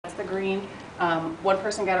the green. One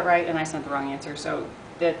person got it right and I sent the wrong answer, so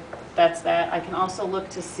that's that. I can also look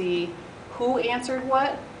to see who answered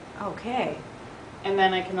what. Okay. And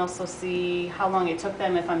then I can also see how long it took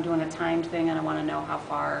them if I'm doing a timed thing and I want to know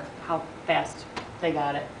how fast they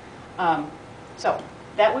got it. So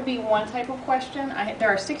that would be one type of question. There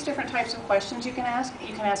are 6 different types of questions you can ask.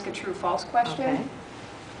 You can ask a true-false question. Okay.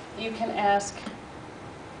 You can ask,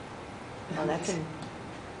 Well, that's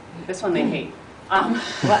this one they hate.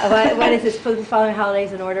 what is this? Put the following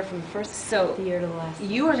holidays in order from the first So of the year to the last.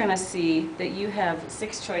 you are going to see that you have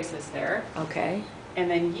 6 choices there. Okay.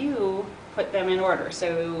 And then you put them in order.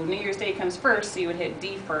 So New Year's Day comes first, so you would hit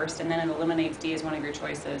D first, and then it eliminates D as one of your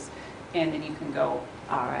choices, and then you can go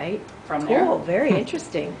All right. from there. Cool. Very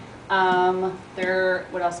interesting.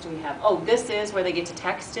 What else do we have? Oh, this is where they get to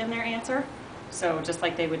text in their answer. So just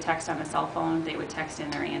like they would text on a cell phone, they would text in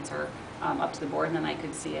their answer up to the board, and then I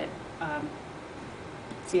could see it,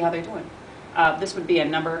 see how they're doing. This would be a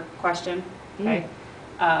number question, okay?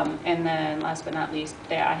 And then last but not least,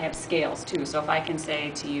 I have scales too. So if I can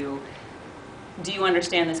say to you, do you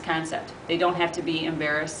understand this concept? They don't have to be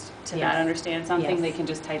embarrassed to not understand something. Yes. They can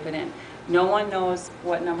just type it in. No one knows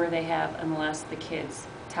what number they have unless the kids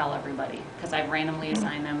tell everybody, because I've randomly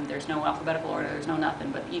assigned them. There's no alphabetical order, there's no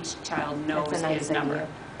nothing, but each child knows That's a nice his number. idea.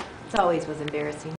 It always was embarrassing.